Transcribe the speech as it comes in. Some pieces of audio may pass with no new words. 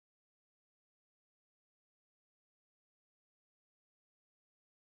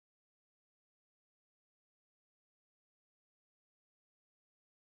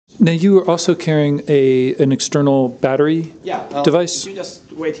Now you are also carrying an external battery device? If you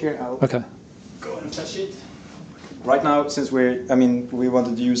just wait here, I'll Okay. go and fetch it. Right now, since we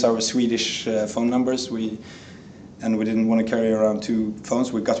wanted to use our Swedish phone numbers, and we didn't want to carry around two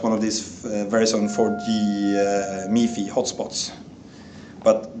phones, we got one of these Verizon 4G MiFi hotspots.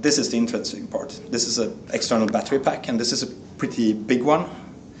 But this is the interesting part. This is an external battery pack, and this is a pretty big one.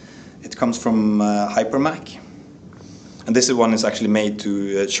 It comes from Hypermac. And this one is actually made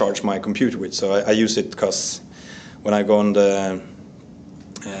to charge my computer with. So I use it because when I go on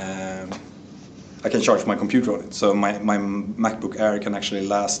I can charge my computer on it. So my MacBook Air can actually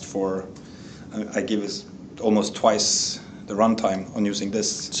last for, I give it almost twice the runtime on using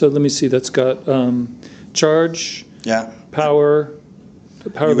this. So let me see, that's got charge, power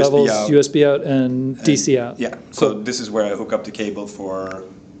USB levels, out, USB out, and DC out. Yeah, so this is where I hook up the cable for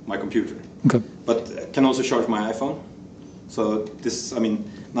my computer. Okay. But I can also charge my iPhone. So this,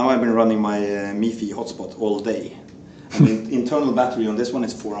 now I've been running my MiFi hotspot all day. And the internal battery on this one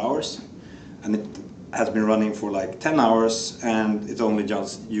is 4 hours. And it has been running for like 10 hours, and it only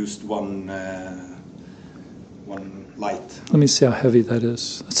just used one light. Let me see how heavy that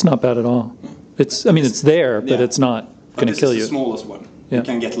is. It's not bad at all. It's there, but it's not going to kill you. This is the smallest one. Yeah. You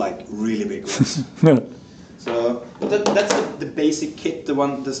can get like really big ones. So that's the basic kit.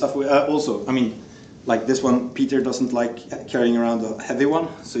 The stuff we also. Like this one, Peter doesn't like carrying around a heavy one,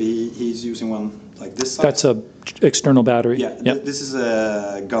 so he's using one like this size. That's a external battery. Yeah. Yep. This is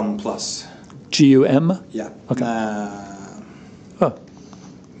a GUM Plus. GUM? Yeah. Okay.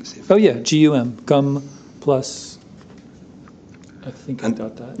 GUM. GUM Plus. I think I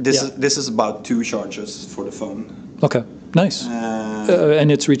got that. This is about 2 charges for the phone. Okay. Nice.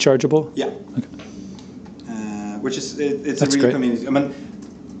 And it's rechargeable? Yeah. Okay. Which is it's That's really great. convenient.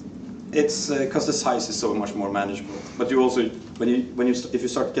 It's because the size is so much more manageable. But you also, if you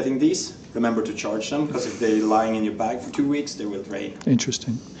start getting these, remember to charge them, because if they're lying in your bag for 2 weeks, they will drain.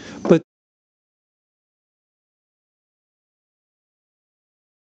 Interesting. But